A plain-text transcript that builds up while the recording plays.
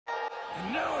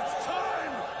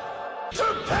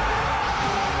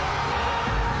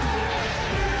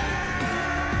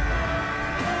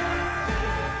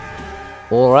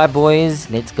Alright boys,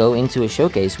 let's go into a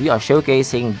showcase. We are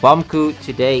showcasing Goku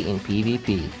today in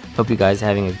PvP. Hope you guys are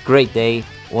having a great day,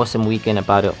 awesome weekend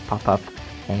about to pop up.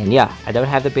 And yeah, I don't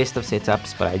have the best of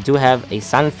setups, but I do have a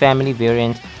Sun family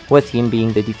variant with him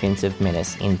being the defensive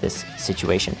menace in this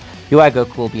situation. UI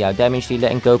Goku will be our damage dealer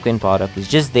and Goku and Bardock is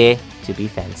just there to be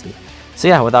fancy. So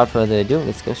yeah, without further ado,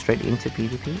 let's go straight into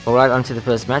PvP. Alright, on to the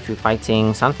first match. We're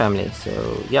fighting Sun family.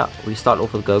 So yeah, we start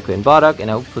off with Goku and Bardock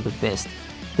and I hope for the best.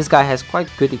 This guy has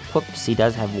quite good equips. He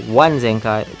does have two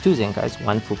Zenkais,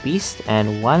 one for Beast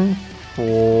and one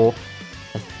for,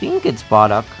 I think it's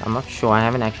Bardock. I'm not sure, I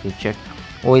haven't actually checked.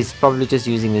 Or he's probably just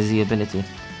using the Z ability.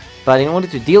 But in order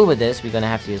to deal with this, we're going to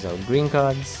have to use our green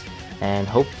cards and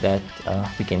hope that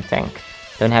we can tank.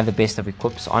 Don't have the best of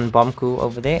equips on Goku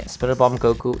over there. Spirit Bomb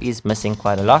Goku is missing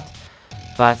quite a lot.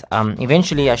 But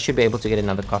eventually I should be able to get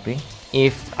another copy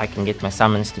if I can get my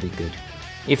summons to be good.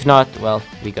 If not, well,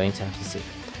 we're going to have to see.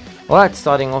 Alright,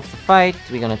 starting off the fight,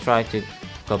 we're gonna try to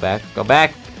go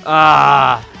back.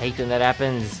 Ah, hate when that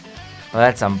happens. Well,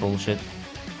 that's some bullshit.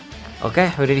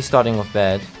 Okay, we're already starting off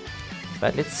bad.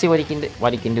 But let's see what he can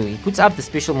do. He puts up the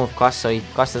special move cost, so he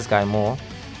costs this guy more.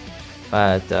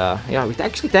 But yeah, we're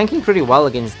actually tanking pretty well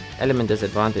against element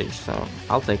disadvantage, so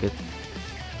I'll take it.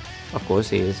 Of course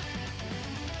he is.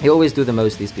 He always do the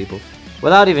most, these people,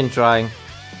 without even trying.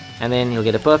 And then he'll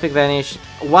get a perfect vanish.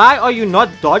 Why are you not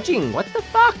dodging? What the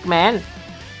fuck, man?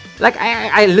 Like,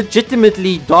 I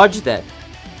legitimately dodged that.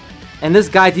 And this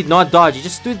guy did not dodge. He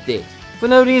just stood there. For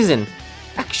no reason.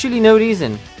 Actually, no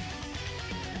reason.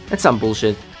 That's some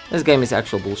bullshit. This game is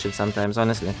actual bullshit sometimes,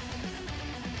 honestly.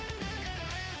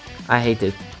 I hate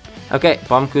it. Okay,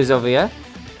 Goku's over here.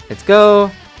 Let's go.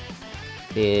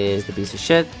 Here's the piece of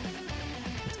shit.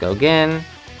 Let's go again.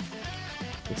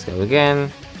 Let's go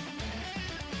again.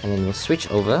 And then we'll switch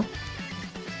over,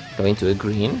 go into a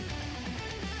green,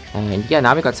 and yeah,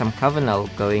 now we got some cover now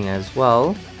going as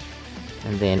well.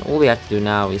 And then all we have to do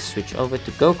now is switch over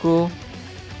to Goku,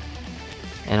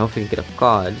 and hopefully get a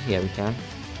card. Yeah, we can.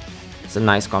 It's a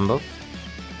nice combo.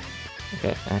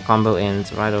 Okay, and combo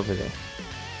ends right over there.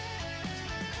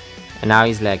 And now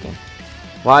he's lagging.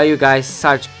 Why are you guys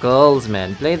such girls,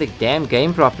 man? Play the damn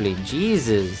game properly.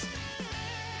 Jesus.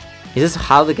 Is this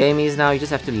how the game is now? You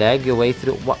just have to lag your way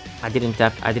through. What? I didn't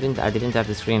tap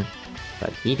the screen,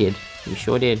 but he did. He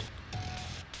sure did.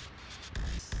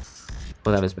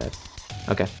 Oh, that was bad.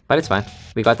 Okay, but it's fine.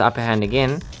 We got the upper hand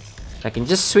again. I can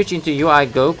just switch into UI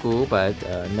Goku, but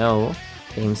no.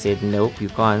 Game said nope, you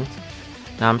can't.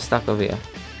 Now I'm stuck over here.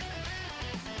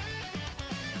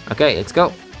 Okay, let's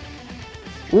go.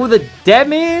 Ooh, the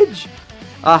damage!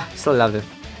 Ah, still love it.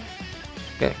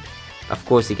 Okay. Of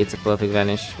course he gets a perfect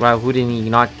vanish. Wow, who didn't he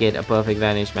not get a perfect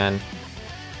vanish, man?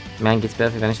 Man gets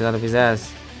perfect vanishes out of his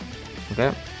ass.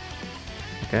 Okay.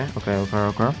 Okay.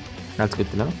 That's good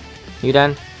to know. You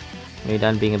done? You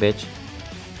done being a bitch?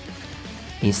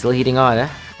 He's still hitting hard, eh?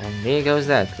 And there goes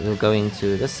that. We'll go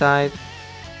into this side.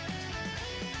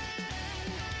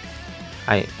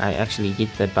 I actually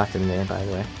hit that button there, by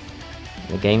the way.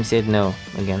 The game said no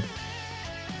again.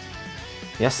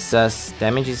 Yes,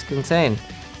 damage is insane.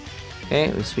 Okay,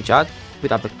 we switch out,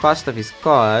 put up the cost of his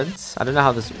cards. I don't know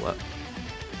how this works.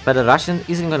 But the rush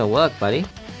isn't gonna work, buddy.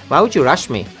 Why would you rush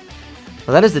me?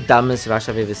 Well, that is the dumbest rush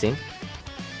I've ever seen.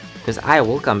 Because I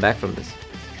will come back from this.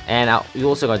 And you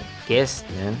also got guessed,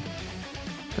 man.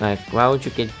 Like, why would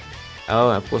you get... Oh,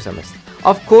 of course I missed.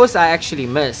 Of course I actually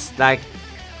missed. Like,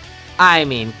 I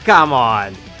mean, come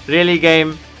on. Really,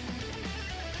 game?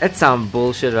 That's some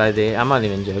bullshit right there. I'm not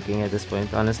even joking at this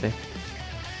point, honestly.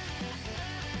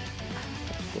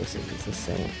 It's the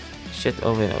same shit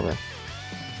over and over.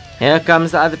 Here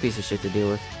comes the other piece of shit to deal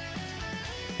with.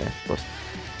 Okay, of course.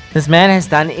 This man has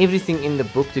done everything in the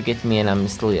book to get me and I'm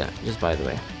still here. Just by the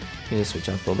way. You just switch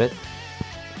out for a bit.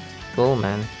 Cool,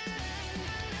 man.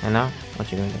 And now,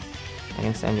 what you gonna do? I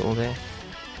can stand you all day.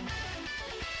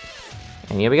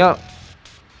 And here we go.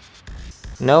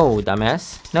 No,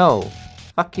 dumbass. No.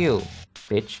 Fuck you,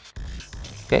 bitch.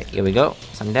 Okay, here we go.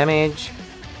 Some damage.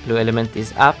 Blue element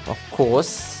is up, of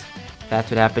course. That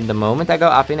would happen the moment I go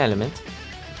up in element.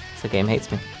 So the game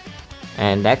hates me.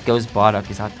 And that goes Bardock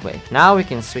is out the way. Now we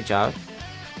can switch out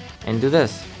and do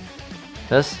this.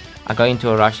 I go into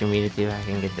a rush immediately if I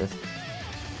can get this.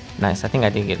 Nice, I think I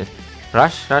did get it.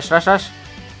 Rush.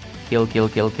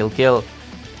 Kill.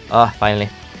 Oh, finally.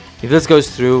 If this goes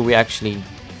through, we actually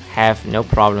have no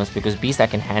problems because Beast I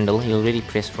can handle. He already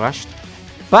pressed rushed.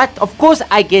 But of course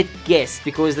I get guessed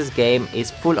because this game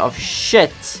is full of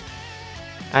shit.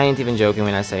 I ain't even joking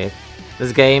when I say it.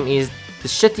 This game is the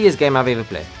shittiest game I've ever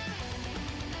played.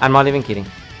 I'm not even kidding.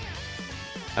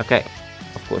 Okay,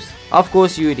 of course. Of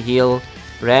course you would heal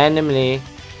randomly.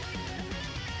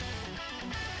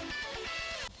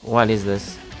 What is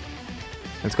this?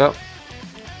 Let's go.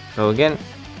 Go again.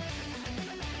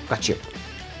 Got you.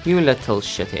 You little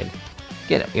shithead.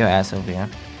 Get your ass over here.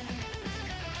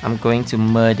 I'm going to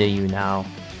murder you now.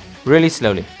 Really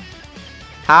slowly.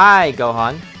 Hi,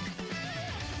 Gohan.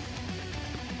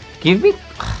 Give me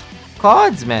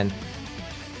cards, man.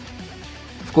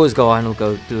 Of course, Gohan will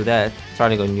go do that.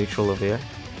 Trying to go neutral over here.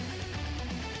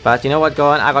 But you know what,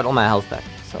 Gohan? I got all my health back.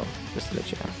 So, just to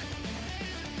let you know.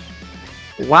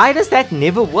 Why does that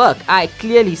never work? I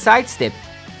clearly sidestepped.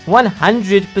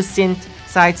 100%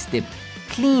 sidestepped.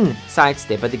 Clean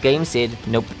sidestep. But the game said,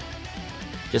 nope.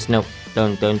 Just nope.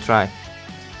 Don't try.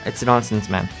 It's nonsense,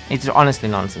 man. It's honestly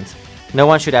nonsense. No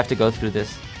one should have to go through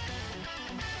this.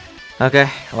 Okay,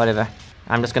 whatever.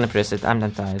 I'm just gonna press it. I'm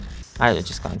done tired. I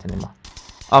just can't anymore.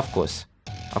 Of course.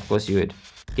 Of course you would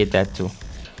get that too.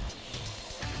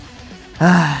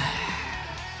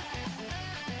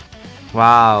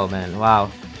 Wow, man. Wow.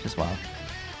 Just wow.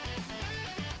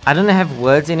 I don't have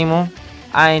words anymore.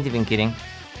 I ain't even kidding.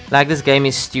 Like, this game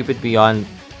is stupid beyond.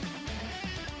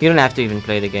 You don't have to even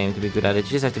play the game to be good at it.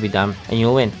 You just have to be dumb and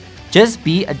you'll win. Just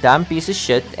be a dumb piece of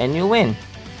shit and you'll win.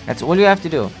 That's all you have to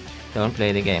do. Don't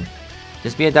play the game.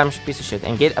 Just be a dumb piece of shit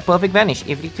and get a perfect vanish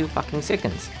every 2 fucking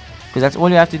seconds. Because that's all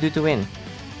you have to do to win.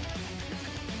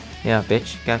 Yeah,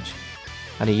 bitch. Catch.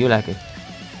 How do you like it?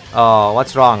 Oh,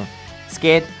 what's wrong?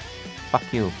 Scared?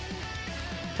 Fuck you.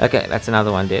 Okay, that's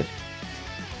another one dead.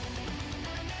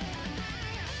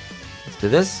 Let's do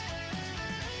this.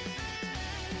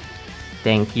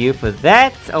 Thank you for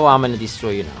that. Oh, I'm gonna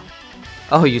destroy you now.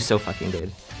 Oh, you're so fucking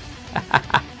dead.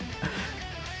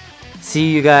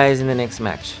 See you guys in the next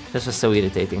match. This was so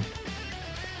irritating.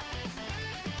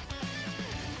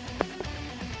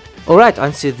 Alright,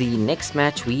 on to the next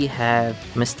match. We have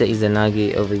Mr.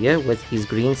 Izanagi over here with his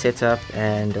green setup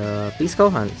and Beast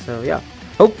Gohan. So yeah,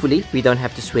 hopefully we don't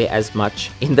have to swear as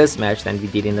much in this match than we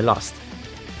did in the last.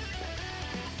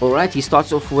 Alright, he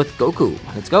starts off with Goku.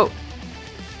 Let's go.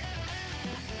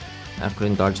 I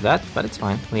couldn't dodge that, but it's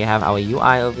fine. We have our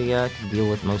UI over here to deal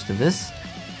with most of this.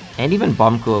 And even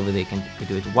Bomku over there can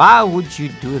do it. Why would you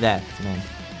do that, man?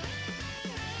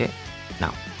 Okay,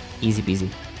 now, easy peasy.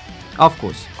 Of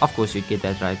course you'd get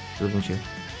that right, wouldn't you?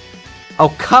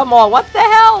 Oh, come on, what the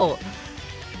hell?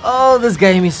 Oh, this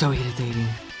game is so irritating.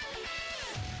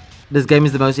 This game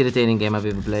is the most irritating game I've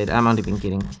ever played. I'm not even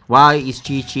kidding. Why is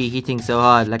Chi-Chi hitting so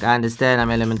hard? Like, I understand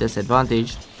I'm element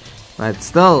disadvantaged, but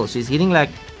still, she's hitting like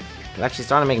she's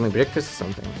trying to make me breakfast or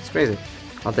something. It's crazy.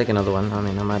 I'll take another one. I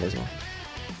mean, I might as well.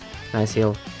 Nice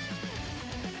heal.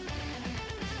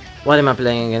 What am I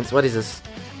playing against? What is this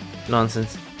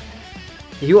nonsense?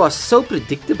 You are so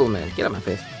predictable, man. Get out of my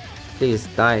face. Please,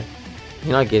 die.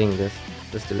 You're not getting this.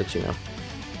 Just to let you know.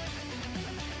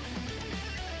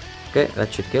 Okay,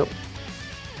 that should kill.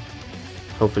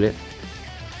 Hopefully.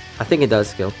 I think it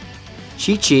does kill.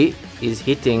 Chi-Chi is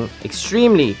hitting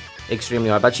extremely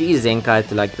hard. But she is Zenkai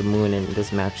to like the moon in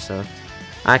this match, so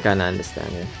I kinda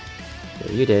understand it.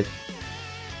 Okay, you did.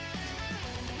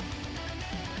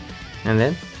 And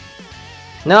then?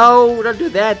 No, don't do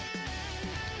that!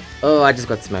 Oh, I just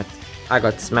got smacked. I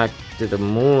got smacked to the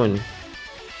moon.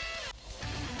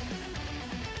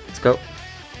 Let's go.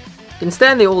 You can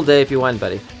stand there all day if you want,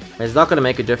 buddy. But it's not gonna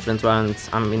make a difference once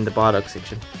I'm in the Bardock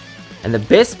section. And the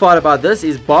best part about this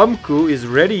is Bomku is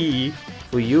ready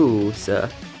for you, sir.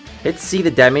 Let's see the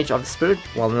damage of the spirit.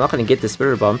 Well, I'm not gonna get the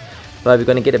spirit bomb, but we're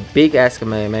gonna get a big ass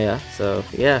Kamehameha. So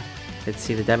yeah, let's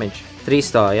see the damage.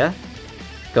 3-star, yeah?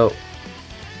 Go.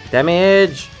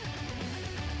 Damage!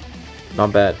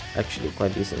 Not bad, actually,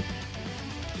 quite decent.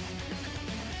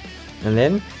 And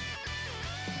then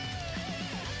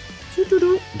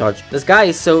dodge. This guy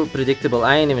is so predictable.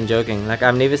 I ain't even joking. Like,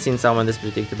 I've never seen someone this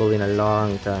predictable in a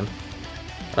long time.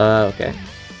 Okay.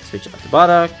 Switch out to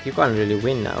Bardock. You can't really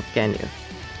win now, can you?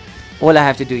 All I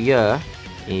have to do here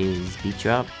is beat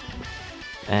you up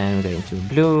and go into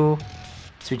blue,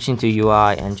 switch into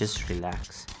UI and just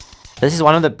relax. This is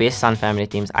one of the best Sun Family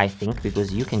teams, I think,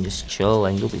 because you can just chill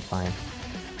and you'll be fine.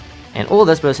 And all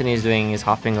this person is doing is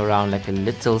hopping around like a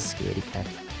little scaredy cat.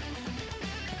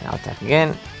 And I'll attack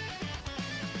again.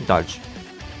 Dodge.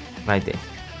 Right there.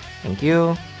 Thank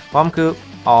you. Bomku.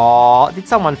 Oh, did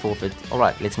someone forfeit?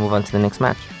 Alright, let's move on to the next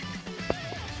match.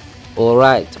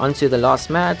 Alright, on to the last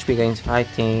match. We're going to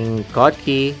fighting God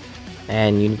Key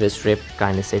and Universe Rep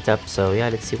kind of setup. So yeah,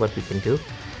 let's see what we can do.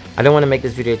 I don't want to make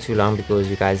this video too long because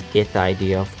you guys get the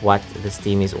idea of what this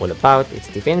team is all about.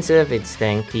 It's defensive, it's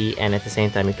tanky, and at the same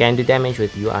time you can do damage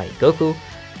with UI Goku,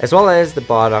 as well as the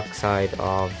Bardock side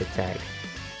of the tag.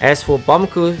 As for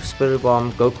Bomku, Spirit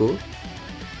Bomb Goku,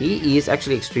 he is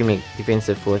actually extremely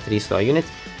defensive for a 3-star unit.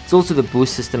 It's also the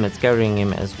boost system that's carrying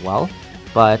him as well,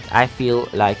 but I feel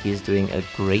like he's doing a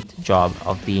great job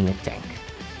of being a tank.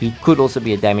 He could also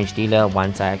be a damage dealer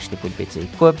once I actually put better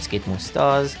equips, get more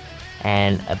stars,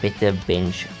 and a better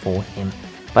bench for him.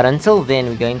 But until then,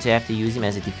 we're going to have to use him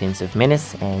as a defensive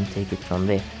menace and take it from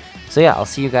there. So yeah, I'll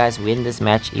see you guys when this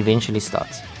match eventually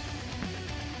starts.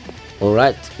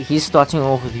 Alright, he's starting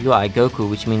off with UI Goku,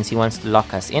 which means he wants to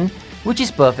lock us in, which is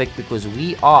perfect because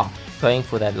we are going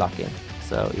for that lock in.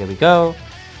 So here we go,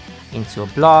 into a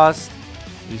blast.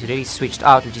 He's already switched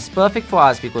out, which is perfect for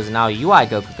us because now UI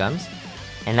Goku comes,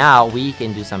 and now we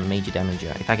can do some major damage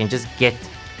here. If I can just get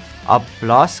a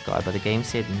blast card, but the game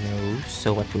said no,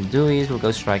 so what we'll do is we'll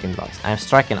go strike and blast. I'm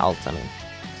strike and alt, I mean.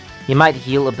 He might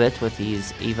heal a bit with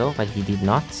his evo, but he did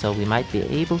not, so we might be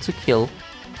able to kill,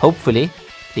 hopefully.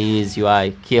 Please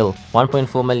UI, kill.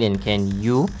 1.4 million, can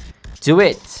you do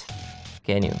it?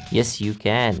 Can you? Yes, you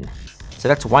can. So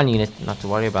that's one unit not to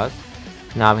worry about.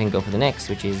 Now we can go for the next,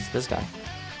 which is this guy.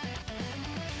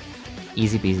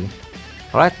 Easy peasy.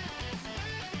 Alright.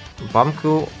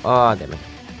 Bomku, oh damn it.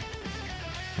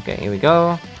 Okay, here we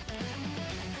go.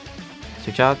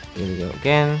 Switch out. Here we go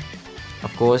again.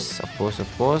 Of course.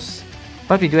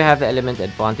 But we do have the element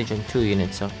advantage on 2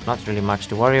 units, so not really much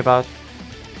to worry about.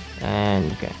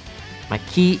 And okay. My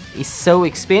key is so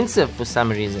expensive for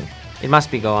some reason. It must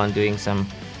be Gohan doing some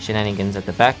shenanigans at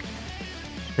the back.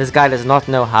 This guy does not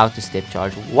know how to step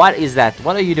charge. What is that?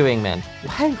 What are you doing, man?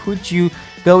 Why would you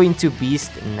go into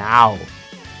Beast now?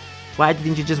 Why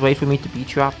didn't you just wait for me to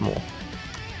beat you up more?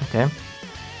 Okay.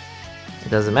 It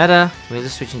doesn't matter, we'll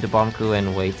just switch into Bomku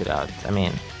and wait it out. I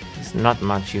mean, there's not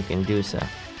much you can do, sir.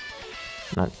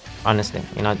 Honestly,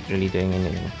 you're not really doing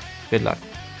anything. Good luck.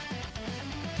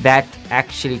 That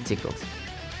actually tickles.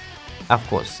 Of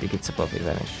course, he gets a perfect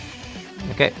vanish.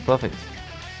 Okay, perfect.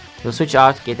 We'll switch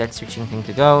out, get that switching thing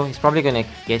to go. He's probably gonna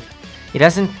get... He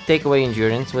doesn't take away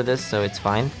endurance with this, so it's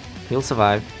fine. He'll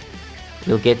survive.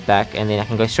 He'll get back, and then I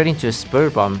can go straight into a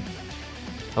Spirit Bomb.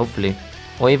 Hopefully.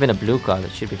 Or even a blue card,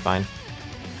 it should be fine.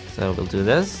 So we'll do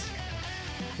this.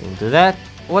 We'll do that.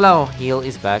 All our heal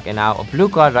is back, and now a blue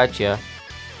card right here.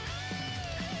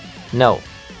 No.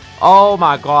 Oh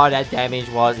my god, that damage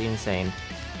was insane.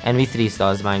 And we 3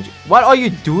 stars, mind you. What are you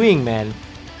doing, man?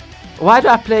 Why do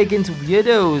I play against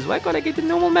weirdos? Why can't I get a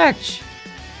normal match?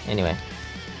 Anyway.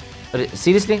 But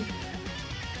seriously?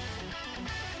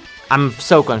 I'm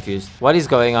so confused. What is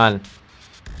going on?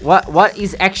 What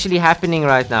is actually happening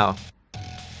right now?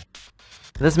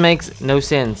 This makes no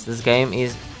sense. This game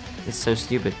is so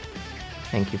stupid.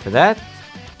 Thank you for that.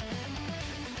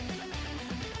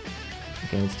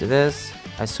 Okay, let's do this.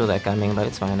 I saw that coming, but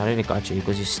it's fine. I already got you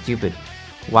because you're stupid.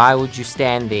 Why would you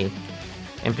stand there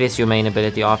and press your main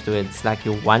ability afterwards like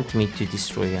you want me to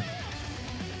destroy you?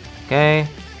 Okay.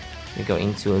 We go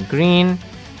into a green.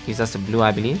 Gives us a blue,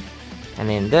 I believe. And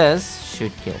then this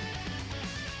should kill.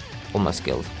 Almost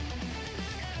killed.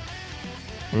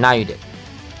 And now you did.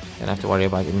 Don't have to worry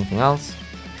about anything else.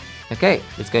 Okay,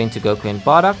 let's go into Goku and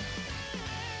Bardock.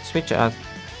 Switch out.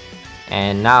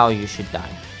 And now you should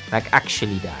die. Like,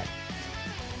 actually die.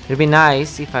 It would be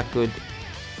nice if I could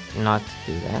not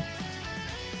do that.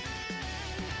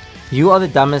 You are the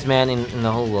dumbest man in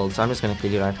the whole world. So I'm just going to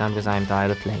kill you right now because I am tired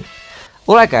of playing.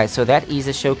 Alright guys, so that is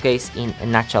a showcase in a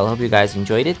nutshell. Hope you guys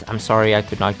enjoyed it. I'm sorry I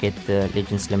could not get the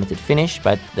Legends Limited finish,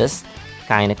 but this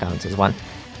kind of counts as one.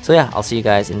 So yeah, I'll see you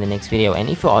guys in the next video. And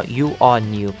if you are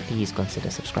new, please consider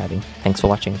subscribing. Thanks for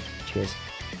watching. Cheers.